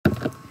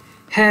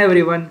Hey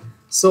everyone,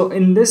 so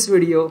in this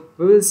video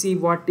we will see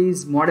what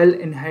is model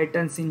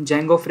inheritance in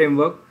Django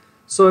framework.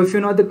 So if you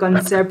know the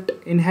concept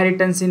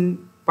inheritance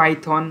in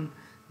Python,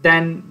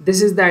 then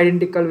this is the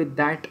identical with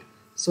that.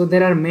 So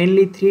there are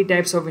mainly three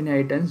types of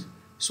inheritance.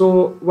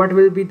 So what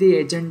will be the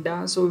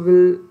agenda? So we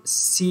will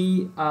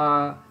see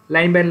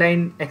line by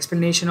line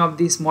explanation of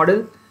this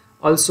model.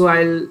 Also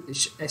I'll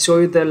show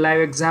you the live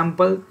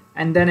example,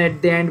 and then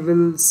at the end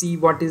we'll see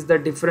what is the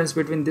difference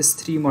between these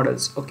three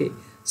models. Okay,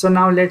 so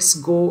now let's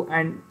go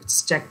and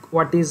check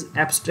what is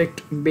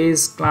abstract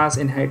base class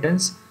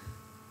inheritance.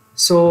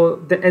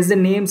 So as the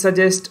name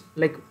suggests,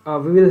 like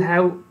we will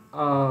have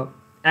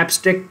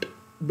abstract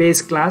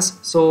base class.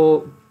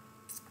 So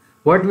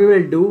what we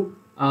will do,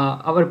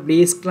 our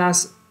base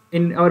class,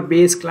 in our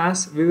base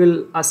class we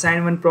will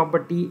assign one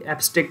property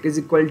abstract is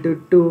equal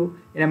to 2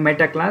 in a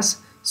meta class,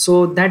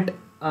 so that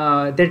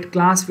that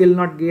class will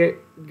not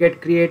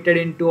get created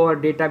into our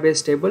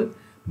database table,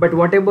 but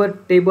whatever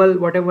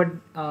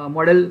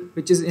model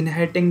which is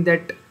inheriting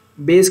that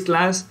base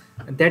class,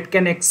 that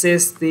can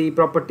access the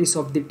properties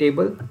of the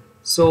table.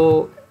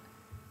 So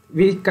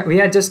we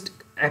are just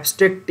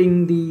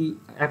abstracting the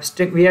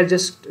abstract, we are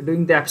just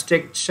doing the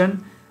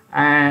abstraction.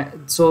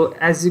 So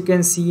as you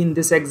can see in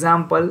this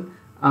example,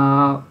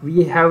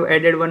 we have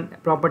added one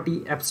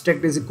property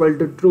abstract is equal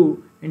to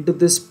true into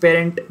this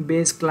parent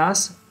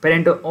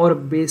or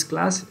base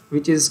class,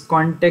 which is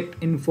contact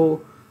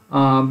info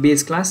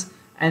base class,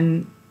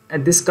 and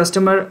this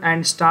customer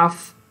and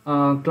staff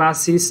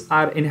classes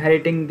are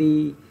inheriting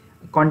the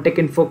contact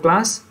info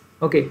class.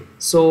 Okay,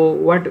 so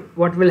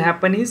what will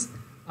happen is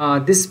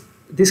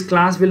this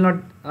class will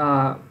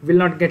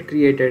not get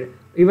created.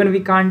 Even we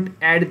can't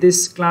add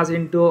this class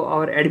into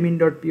our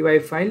admin.py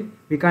file.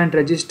 We can't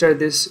register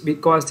this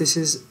because this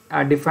is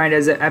defined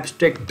as an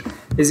abstract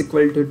is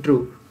equal to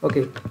true.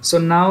 Okay, so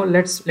now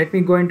let me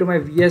go into my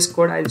VS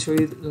code. I'll show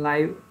you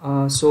live.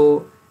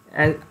 So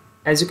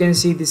as you can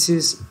see, this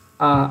is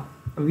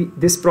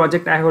this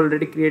project I have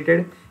already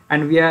created,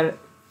 and we are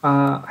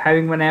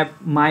having one app,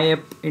 my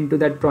app, into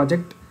that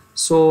project.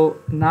 So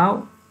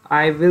now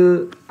I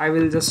will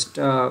just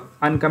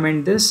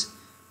uncomment this,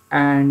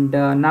 and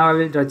now I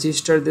will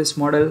register this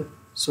model.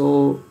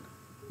 So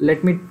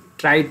let me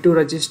try to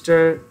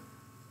register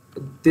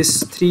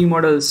these three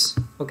models.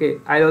 Okay,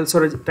 I'll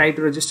also try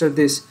to register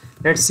this.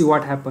 Let's see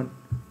what happened.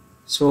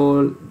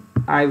 So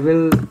I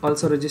will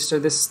also register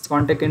this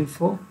contact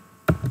info,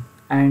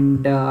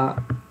 and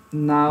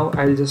now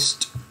I'll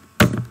just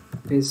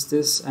paste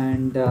this,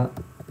 and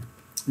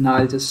now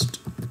I'll just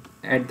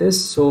add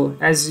this. So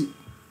as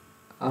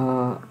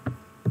now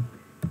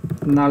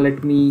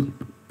let me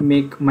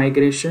make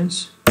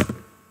migrations.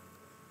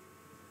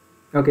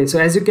 Okay, so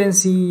as you can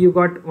see, you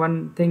got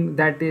one thing,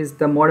 that is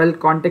the model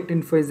contact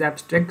info is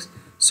abstract,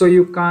 so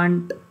you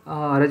can't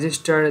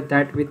register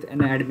that with an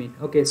admin.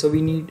 Okay, so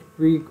we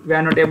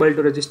are not able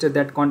to register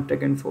that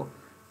contact info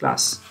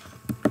class.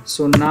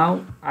 So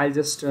now I'll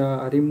just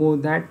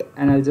remove that,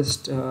 and I'll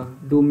just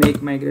do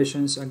make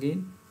migrations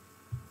again.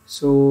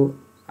 So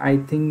I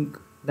think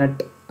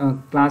that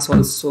class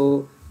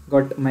also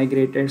got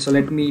migrated. So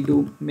let me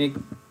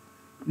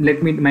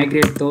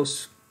migrate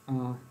those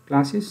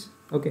classes.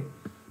 Okay,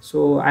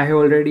 so I have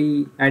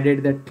already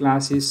added that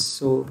classes.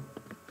 So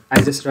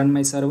I just run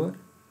my server,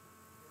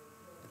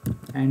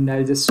 and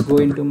I'll just go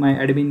into my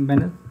admin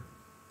panel,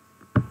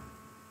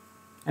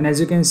 and as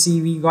you can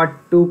see, we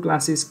got two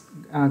classes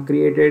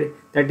created,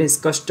 that is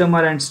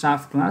customer and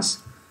staff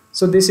class.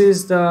 So this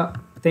is the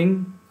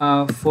thing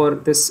for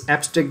this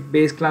abstract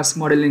base class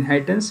model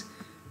inheritance.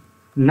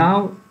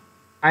 Now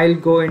I'll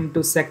go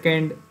into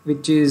second,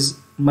 which is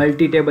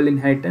multitable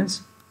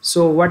inheritance.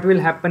 So what will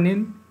happen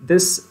in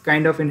this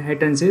kind of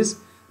inheritance is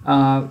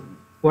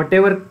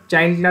whatever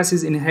child class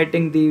is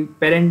inheriting the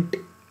parent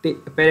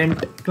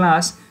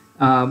class,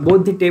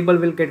 both the table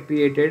will get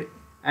created,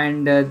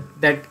 and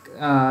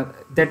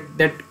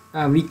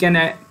we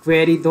can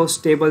query those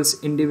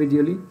tables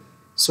individually.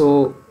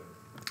 So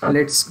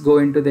let's go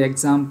into the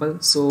example.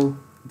 So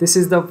this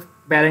is the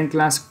parent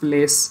class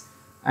place,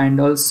 and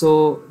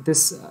also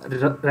this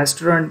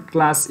restaurant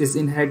class is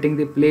inheriting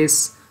the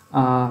place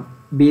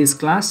base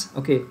class.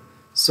 Okay,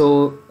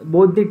 so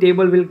both the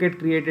table will get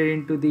created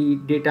into the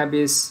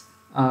database.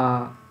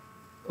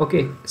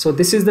 Okay, so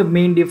this is the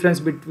main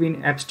difference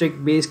between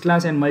abstract base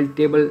class and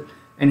multitable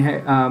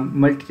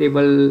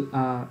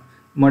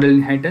model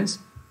inheritance.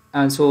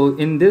 So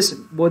in this,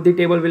 both the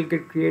table will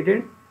get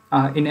created.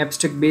 In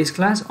abstract base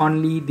class,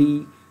 only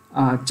the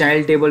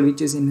child table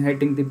which is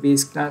inheriting the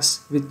base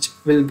class which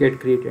will get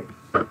created.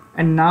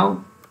 And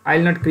now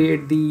I'll not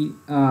create the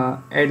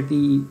add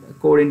the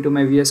code into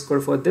my VS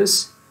code for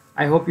this.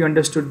 I hope you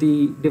understood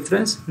the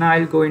difference. Now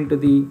I'll go into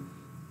the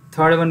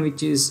third one,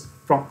 which is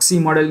proxy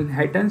model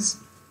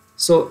inheritance.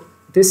 So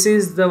this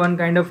is the one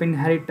kind of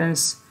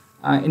inheritance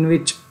in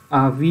which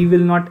we will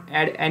not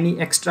add any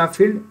extra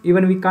field.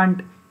 Even we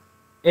can't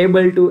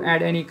able to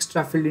add any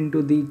extra field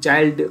into the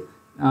child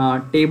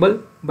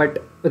table,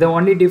 but the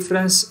only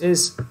difference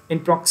is in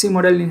proxy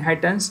model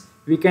inheritance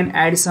we can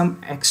add some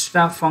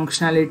extra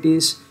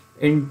functionalities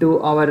into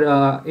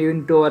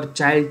our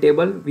child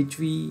table which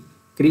we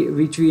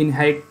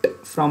inherit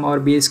from our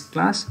base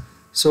class.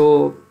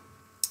 So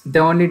the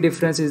only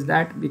difference is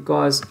that,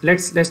 because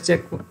let's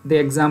check the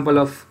example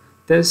of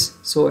this.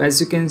 So as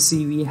you can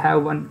see, we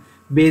have one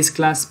base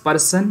class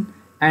person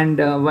and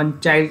one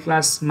child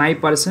class my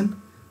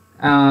person.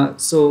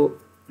 So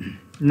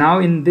now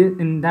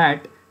in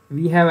that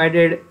we have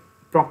added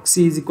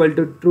proxy is equal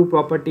to true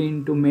property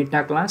into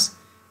meta class,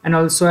 and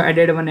also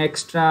added one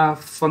extra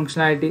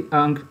functionality,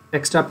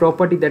 extra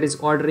property, that is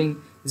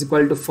ordering is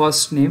equal to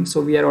first name.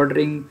 So we are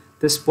ordering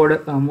this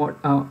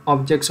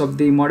objects of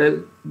the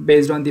model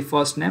based on the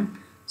first name.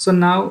 So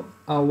now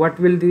what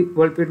will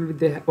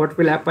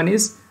happen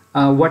is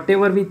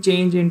whatever we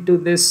change into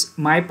this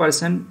my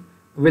person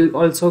will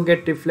also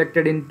get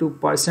reflected into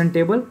person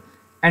table,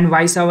 and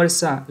vice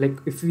versa. Like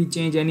if we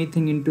change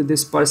anything into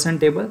this person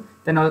table,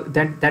 then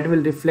that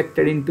will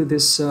reflected into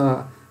this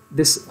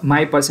this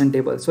my person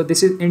table. So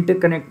this is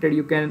interconnected,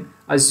 you can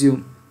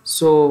assume.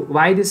 So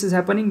why this is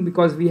happening?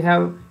 Because we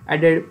have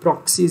added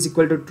proxy is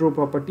equal to true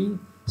property.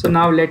 So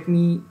now let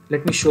me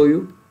show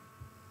you.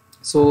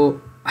 So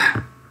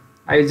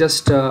I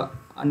just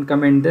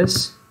uncomment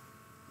this,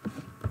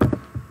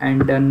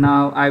 and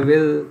now I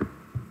will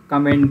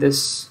comment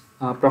this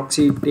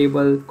proxy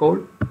table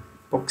code,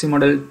 proxy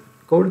model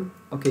code.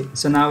 Okay,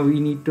 so now we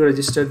need to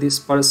register this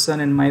person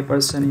and my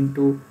person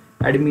into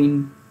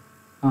admin.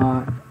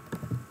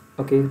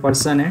 Okay,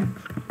 person and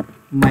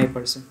my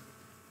person.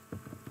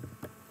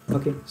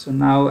 Okay, so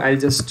now I'll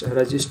just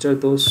register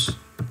those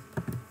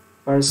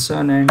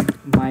person and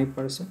my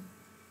person.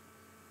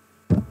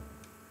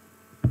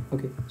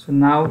 Okay, so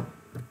now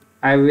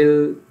I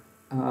will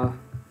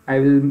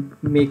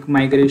make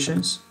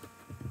migrations.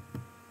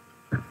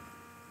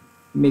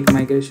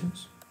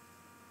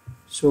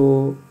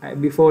 So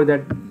before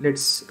that,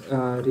 let's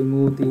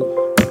remove the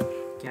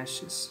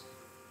caches.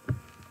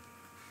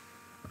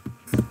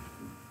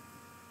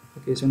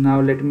 Okay, so now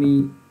let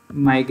me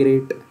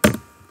migrate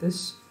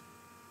this.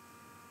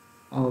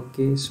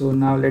 Okay, so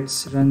now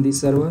let's run the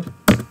server.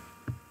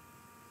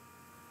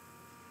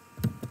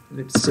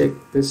 Let's check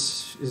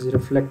this is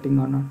reflecting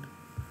or not.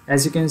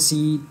 As you can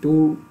see,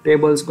 2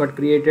 tables got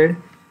created,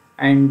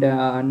 and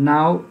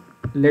now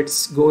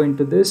let's go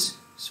into this.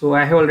 So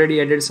I have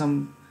already added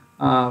some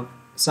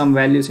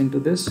values into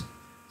this.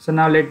 So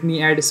now let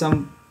me add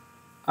some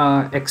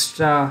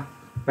extra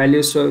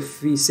values. So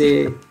if we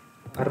say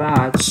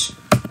Raj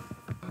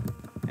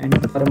and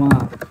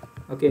Parmar,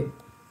 okay,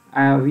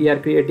 we are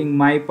creating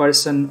my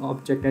person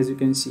object, as you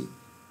can see.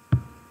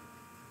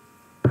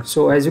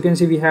 So as you can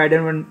see, we had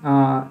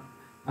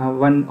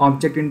one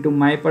object into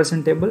my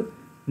person table.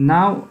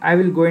 Now I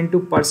will go into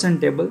person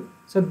table.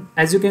 So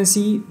as you can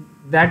see,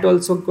 that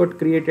also got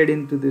created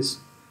into this.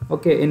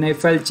 Okay, and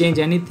if I'll change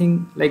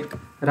anything like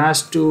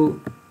Raj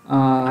to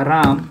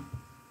Ram,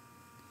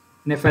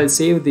 and if I'll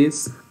save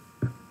this,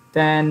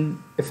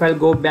 then if I'll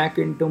go back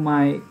into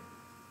my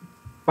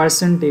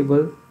person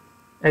table,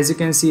 as you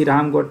can see,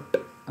 Ram got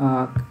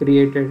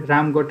created,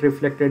 Ram got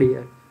reflected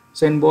here.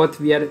 So in both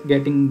we are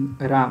getting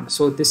Ram.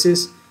 So this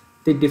is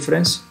the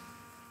difference.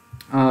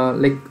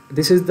 Like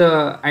this is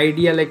the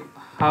idea, like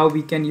how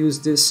we can use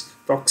this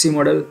proxy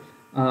model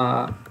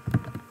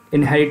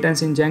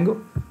inheritance in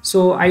Django.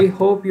 So I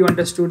hope you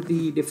understood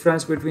the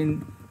difference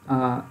between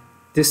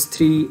these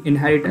 3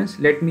 inheritance.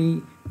 Let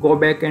me go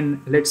back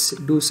and let's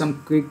do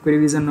some quick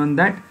revision on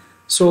that.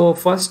 So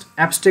first,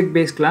 abstract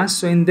base class.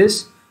 So in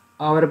this,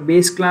 our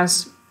base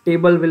class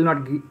table will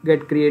not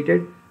get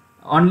created.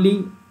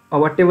 Only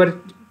whatever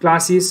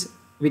class is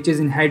which is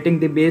inheriting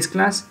the base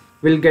class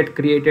will get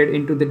created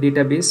into the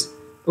database.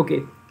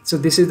 Okay, so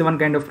this is the one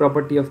kind of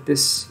property of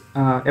this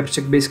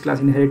abstract base class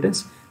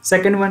inheritance.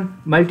 Second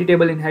one,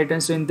 multitable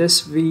inheritance. So in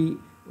this, we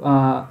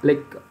all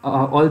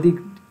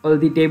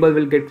the table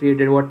will get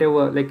created,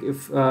 whatever, like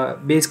if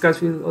base class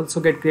will also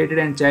get created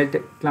and child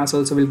class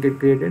also will get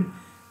created.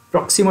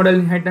 Proxy model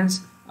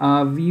inheritance,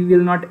 we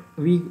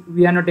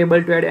are not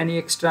able to add any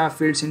extra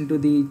fields into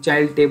the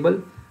child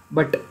table,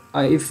 but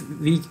if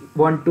we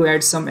want to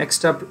add some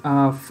extra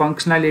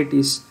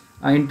functionalities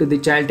into the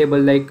child table,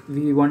 like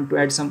we want to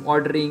add some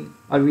ordering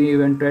or we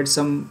want to add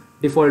some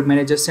default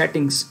manager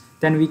settings,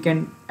 then we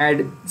can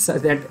add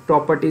that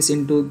properties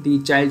into the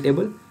child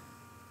table.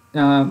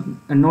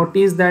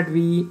 Notice that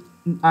we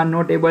are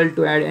not able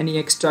to add any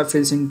extra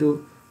fields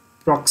into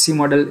proxy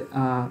model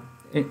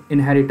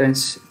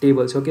inheritance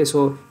tables. Okay,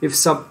 so if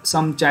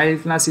some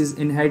child class is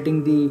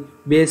inheriting the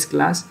base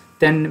class,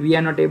 then we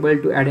are not able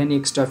to add any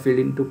extra field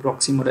into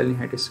proxy model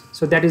inheritance.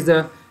 So that is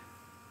the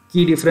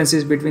key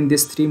differences between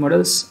these 3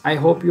 models. I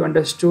hope you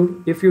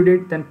understood. If you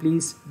did, then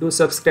please do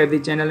subscribe the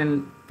channel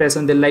and press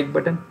on the like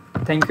button.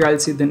 Thank you. I'll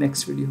see you in the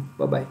next video.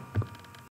 Bye bye.